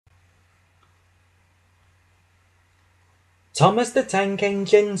Thomas the Tank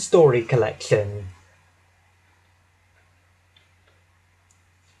Engine Story Collection.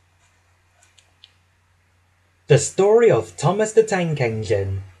 The Story of Thomas the Tank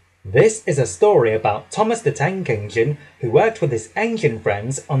Engine. This is a story about Thomas the Tank Engine who worked with his engine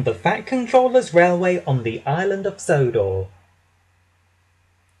friends on the Fat Controller's Railway on the island of Sodor.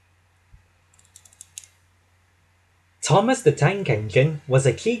 Thomas the Tank Engine was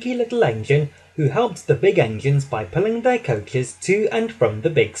a cheeky little engine who helped the big engines by pulling their coaches to and from the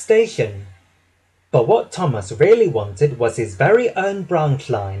big station. But what Thomas really wanted was his very own branch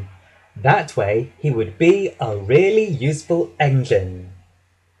line. That way he would be a really useful engine.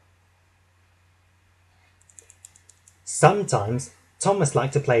 Sometimes Thomas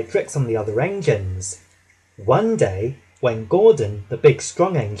liked to play tricks on the other engines. One day, when Gordon, the big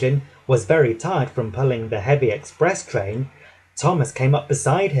strong engine, was very tired from pulling the heavy express train, Thomas came up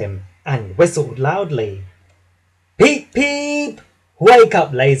beside him and whistled loudly. "Peep, peep! Wake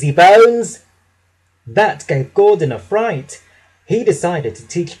up, lazy bones!" That gave Gordon a fright. He decided to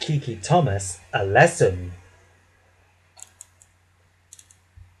teach cheeky Thomas a lesson.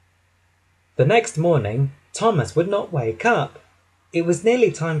 The next morning, Thomas would not wake up. It was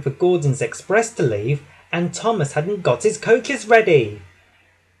nearly time for Gordon's express to leave, and Thomas hadn't got his coaches ready.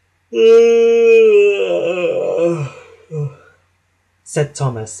 Said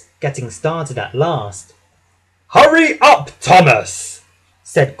Thomas, getting started at last. "Hurry up, Thomas!"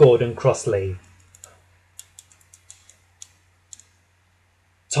 said Gordon crossly.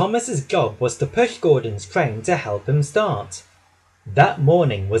 Thomas's job was to push Gordon's train to help him start. That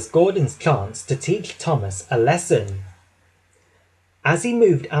morning was Gordon's chance to teach Thomas a lesson. As he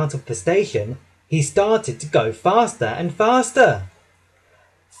moved out of the station, he started to go faster and faster.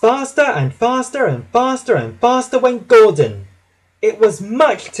 Faster and faster and faster and faster went Gordon. It was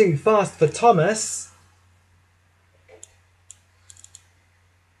much too fast for Thomas.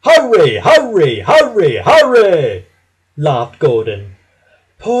 "Hurry, hurry, hurry, hurry!" laughed Gordon.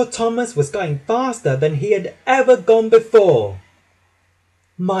 Poor Thomas was going faster than he had ever gone before.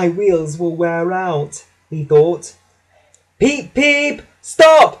 "My wheels will wear out," he thought. "Peep, peep!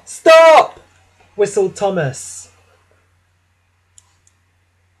 Stop! Stop!" whistled Thomas.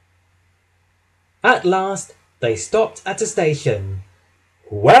 At last, they stopped at a station.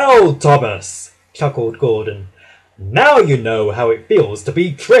 "Well, Thomas," chuckled Gordon, "now you know how it feels to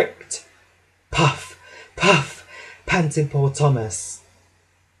be tricked." Puff, puff, panted poor Thomas.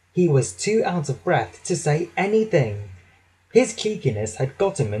 He was too out of breath to say anything. His cheekiness had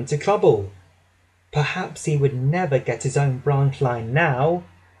got him into trouble. Perhaps he would never get his own branch line now.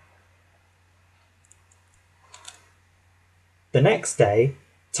 The next day,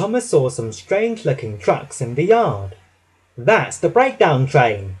 Thomas saw some strange-looking trucks in the yard. "That's the breakdown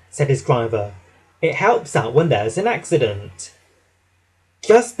train," said his driver. "It helps out when there's an accident."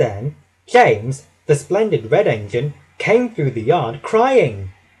 Just then, James, the splendid red engine, came through the yard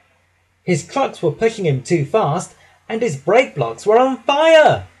crying. His trucks were pushing him too fast, and his brake blocks were on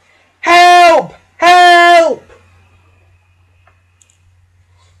fire. "Help! Help!"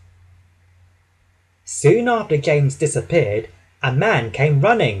 Soon after James disappeared, a man came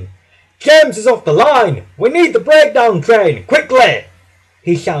running. "James is off the line! We need the breakdown train! Quickly!"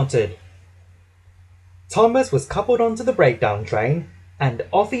 he shouted. Thomas was coupled onto the breakdown train, and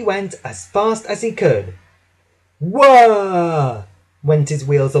off he went as fast as he could. Whirr! Went his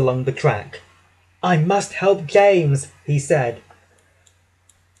wheels along the track. "I must help James," he said.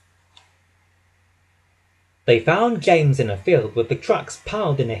 They found James in a field with the trucks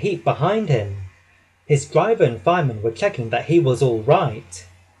piled in a heap behind him. His driver and fireman were checking that he was all right.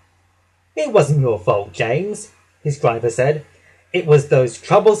 "It wasn't your fault, James," his driver said. "It was those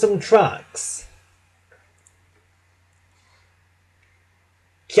troublesome trucks."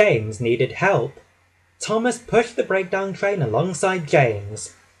 James needed help. Thomas pushed the breakdown train alongside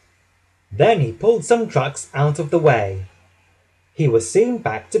James. Then he pulled some trucks out of the way. He was soon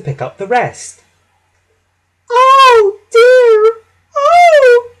back to pick up the rest. "Oh dear!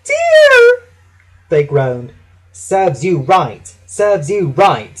 Oh dear!" they groaned. "Serves you right! Serves you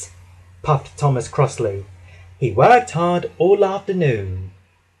right!" puffed Thomas crossly. He worked hard all afternoon.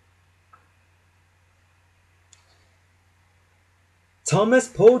 Thomas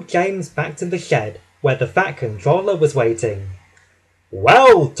pulled James back to the shed where the Fat Controller was waiting.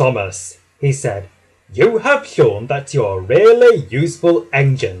 "Well, Thomas," he said, "you have shown that you're a really useful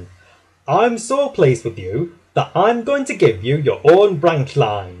engine. I'm so pleased with you that I'm going to give you your own branch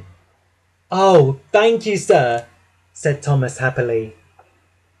line." "Oh, thank you, sir," said Thomas happily.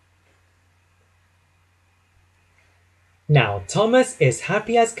 Now Thomas is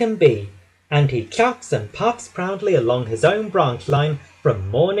happy as can be, and he chuffs and puffs proudly along his own branch line from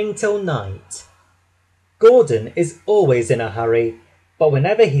morning till night. Gordon is always in a hurry, but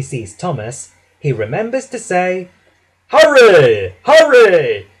whenever he sees Thomas, he remembers to say, "Hurry!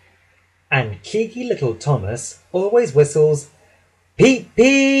 Hurry!" And cheeky little Thomas always whistles, "Peep,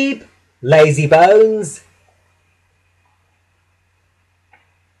 peep, lazy bones."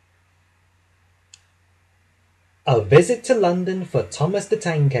 A Visit to London for Thomas the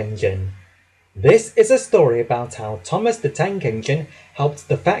Tank Engine. This is a story about how Thomas the Tank Engine helped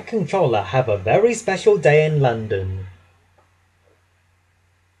the Fat Controller have a very special day in London.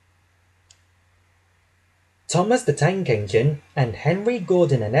 Thomas the Tank Engine and Henry,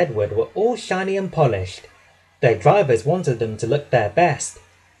 Gordon and Edward were all shiny and polished. Their drivers wanted them to look their best.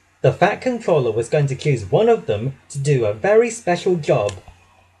 The Fat Controller was going to choose one of them to do a very special job.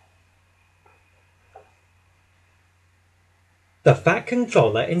 The Fat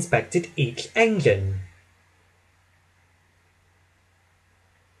Controller inspected each engine.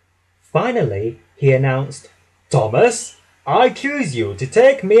 Finally, he announced, "Thomas, I choose you to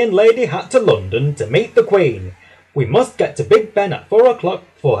take me and Lady Hat to London to meet the Queen. We must get to Big Ben at 4 o'clock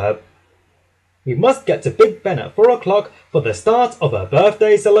for her. We must get to Big Ben at 4 o'clock for the start of her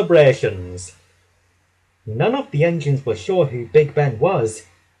birthday celebrations." None of the engines were sure who Big Ben was,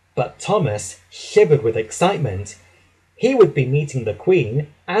 but Thomas shivered with excitement. He would be meeting the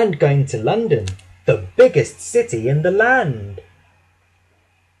Queen and going to London, the biggest city in the land.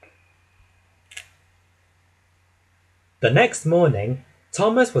 The next morning,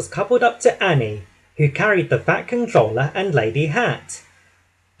 Thomas was coupled up to Annie, who carried the Fat Controller and Lady Hat.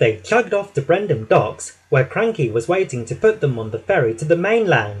 They chugged off to Brendam Docks, where Cranky was waiting to put them on the ferry to the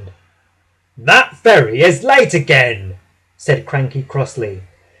mainland. "That ferry is late again," said Cranky crossly.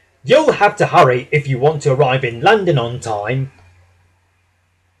 "You'll have to hurry if you want to arrive in London on time."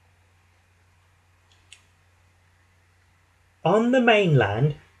 On the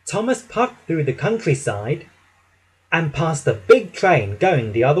mainland, Thomas puffed through the countryside and passed a big train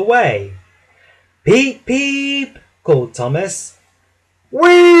going the other way. "Peep, peep," called Thomas.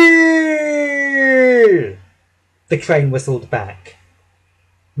 "Whee!" The train whistled back.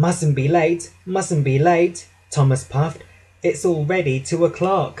 Mustn't be late, Thomas puffed. "It's already 2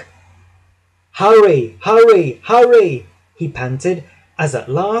 o'clock. "Hurry, hurry, hurry," he panted, as at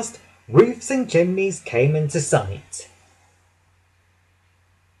last roofs and chimneys came into sight.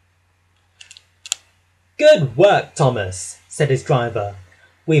 "Good work, Thomas," said his driver.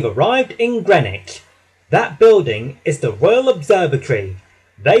 "We've arrived in Greenwich. That building is the Royal Observatory.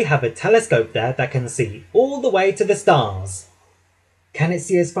 They have a telescope there that can see all the way to the stars." "Can it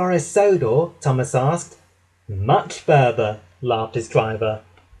see as far as Sodor?" Thomas asked. "Much further," laughed his driver.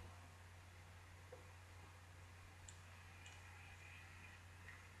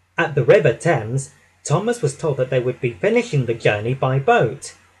 At the River Thames, Thomas was told that they would be finishing the journey by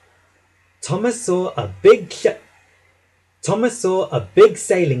boat. Thomas saw a big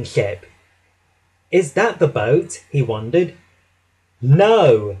sailing ship. "Is that the boat?" he wondered.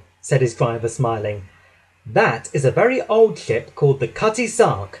 "No," said his driver, smiling. "That is a very old ship called the Cutty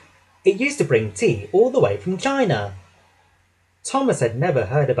Sark. It used to bring tea all the way from China." Thomas had never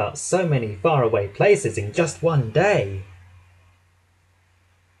heard about so many faraway places in just one day.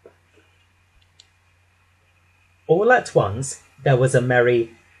 All at once, there was a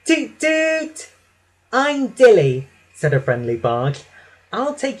merry "Toot toot!" "I'm Dilly," said a friendly barge.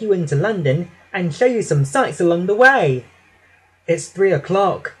 "I'll take you into London and show you some sights along the way." It's 3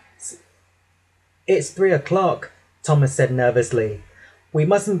 o'clock, Thomas said nervously. "We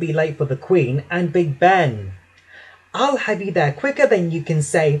mustn't be late for the Queen and Big Ben." "I'll have you there quicker than you can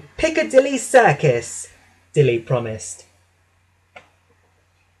say Piccadilly Circus," Dilly promised.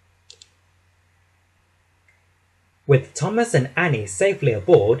 With Thomas and Annie safely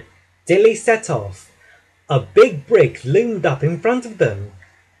aboard, Dilly set off. A big brig loomed up in front of them.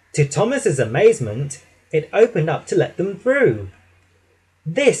 To Thomas's amazement, it opened up to let them through.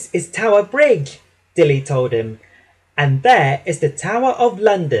 "This is Tower Bridge," Dilly told him, "and there is the Tower of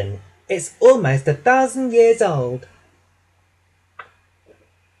London. It's almost 1,000 years old."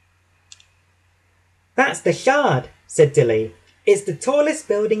 "That's the Shard," said Dilly. "It's the tallest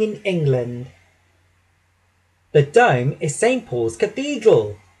building in England." "The dome is St. Paul's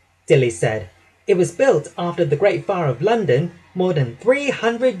Cathedral," Dilly said. "It was built after the Great Fire of London more than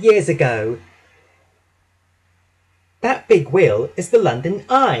 300 years ago." "That big wheel is the London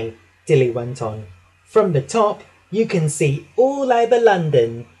Eye," Dilly went on. "From the top, you can see all over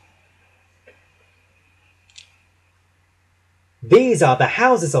London." "These are the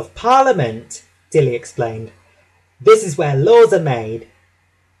Houses of Parliament," Dilly explained. "This is where laws are made."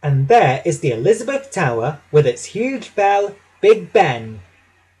 And there is the Elizabeth Tower with its huge bell, Big Ben.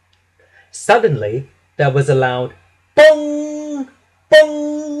 Suddenly, there was a loud bong,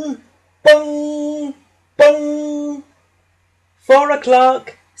 bong, bong, bong. 4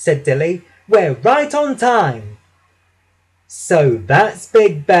 o'clock, said Dilly. We're right on time. So that's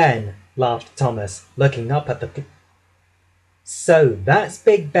Big Ben, laughed Thomas, looking up at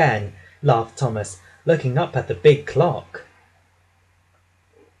the big clock.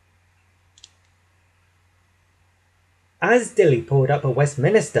 As Dilly pulled up at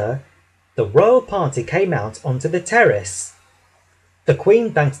Westminster, the royal party came out onto the terrace. The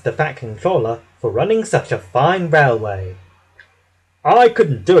Queen thanked the Fat Controller for running such a fine railway. I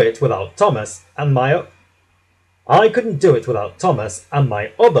couldn't do it without Thomas and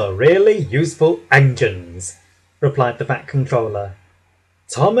my other really useful engines, replied the Fat Controller.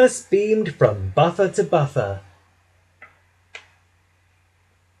 Thomas beamed from buffer to buffer.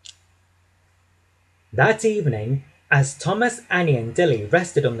 That evening, as Thomas, Annie and Dilly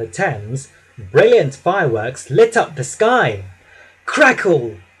rested on the Thames, brilliant fireworks lit up the sky.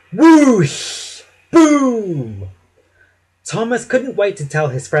 Crackle! Whoosh! Boom! Thomas couldn't wait to tell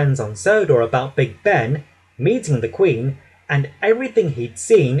his friends on Sodor about Big Ben, meeting the Queen, and everything he'd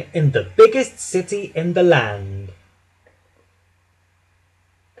seen in the biggest city in the land.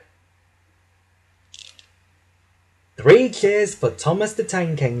 Three cheers for Thomas the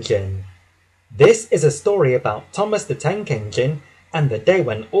Tank Engine. This is a story about Thomas the Tank Engine and the day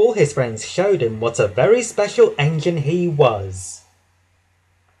when all his friends showed him what a very special engine he was.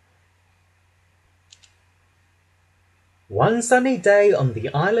 One sunny day on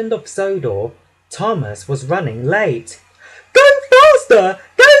the island of Sodor, Thomas was running late. Go faster!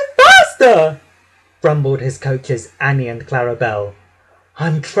 Go faster! grumbled his coaches Annie and Clarabelle.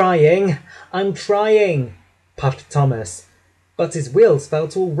 I'm trying, puffed Thomas, but his wheels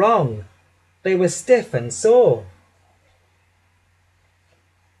felt all wrong. They were stiff and sore.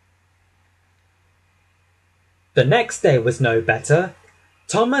 The next day was no better.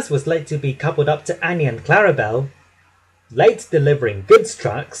 Thomas was late to be coupled up to Annie and Clarabelle, late delivering goods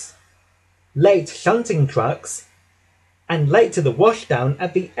trucks, late shunting trucks, and late to the washdown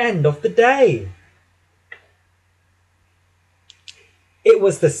at the end of the day. It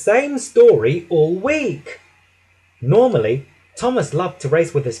was the same story all week. Normally, Thomas loved to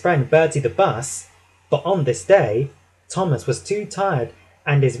race with his friend Bertie the bus, but on this day, Thomas was too tired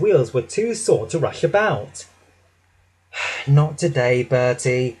and his wheels were too sore to rush about. Not today,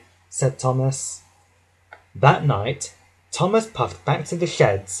 Bertie, said Thomas. That night, Thomas puffed back to the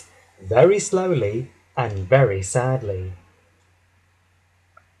sheds, very slowly and very sadly.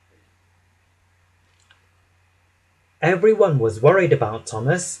 Everyone was worried about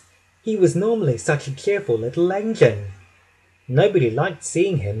Thomas. He was normally such a cheerful little engine. Nobody liked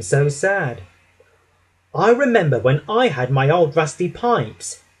seeing him so sad. I remember when I had my old rusty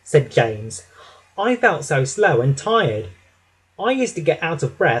pipes, said James. I felt so slow and tired. I used to get out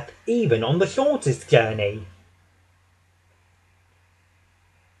of breath even on the shortest journey.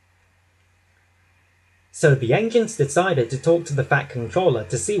 So the engines decided to talk to the Fat Controller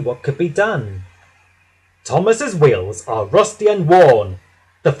to see what could be done. Thomas's wheels are rusty and worn,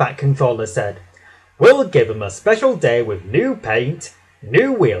 the Fat Controller said. We'll give him a special day with new paint,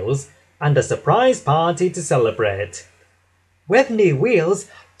 new wheels, and a surprise party to celebrate. With new wheels,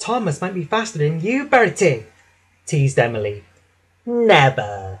 Thomas might be faster than you, Bertie, teased Emily.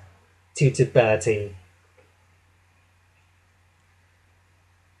 Never, tooted Bertie.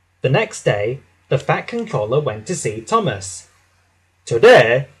 The next day, the Fat Controller went to see Thomas.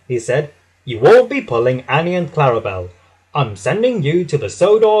 Today, he said, you won't be pulling Annie and Clarabelle. I'm sending you to the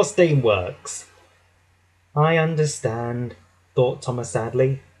Sodor Steamworks. I understand, thought Thomas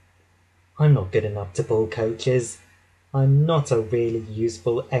sadly. I'm not good enough to pull coaches. I'm not a really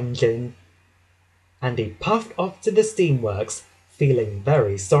useful engine. And he puffed off to the steamworks, feeling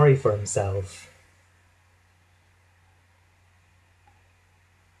very sorry for himself.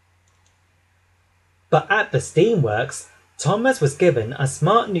 But at the steamworks, Thomas was given a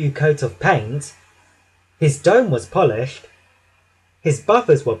smart new coat of paint, his dome was polished, his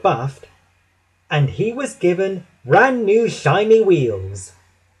buffers were buffed, and he was given brand new shiny wheels.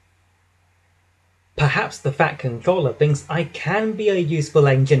 Perhaps the Fat Controller thinks I can be a useful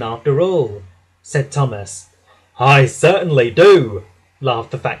engine after all, said Thomas. I certainly do,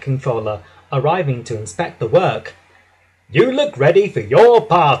 laughed the Fat Controller, arriving to inspect the work. You look ready for your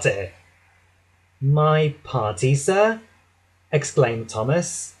party. My party, sir? Exclaimed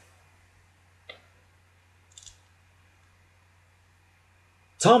Thomas.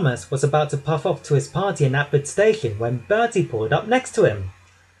 Thomas was about to puff off to his party in Appard Station when Bertie pulled up next to him.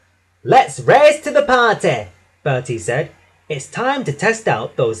 Let's race to the party, Bertie said. It's time to test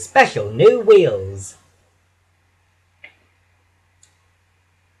out those special new wheels.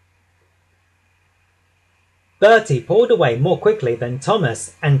 Bertie pulled away more quickly than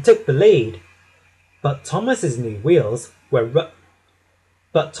Thomas and took the lead. But Thomas's new wheels were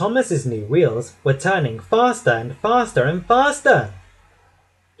turning faster and faster and faster.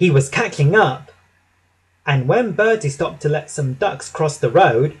 He was catching up. And when Bertie stopped to let some ducks cross the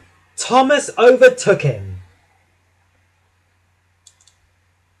road, Thomas overtook him.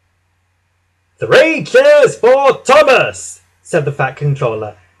 3 cheers for Thomas, said the Fat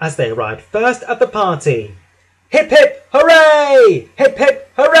Controller as they arrived first at the party. Hip hip hooray! Hip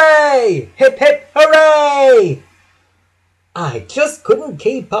hip hooray! Hip hip hooray! I just couldn't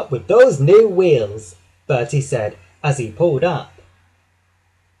keep up with those new wheels, Bertie said as he pulled up.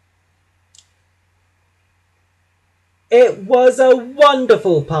 It was a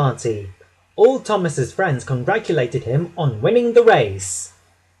wonderful party. All Thomas's friends congratulated him on winning the race.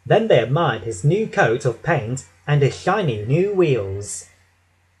 Then they admired his new coat of paint and his shiny new wheels.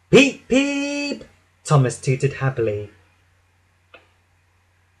 Peep peep! Thomas tooted happily.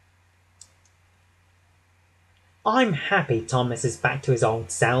 I'm happy Thomas is back to his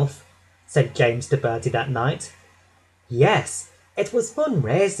old self, said James to Bertie that night. Yes, it was fun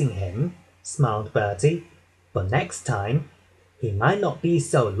racing him, smiled Bertie, but next time he might not be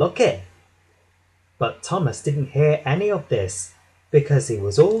so lucky. But Thomas didn't hear any of this because he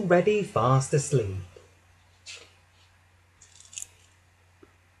was already fast asleep.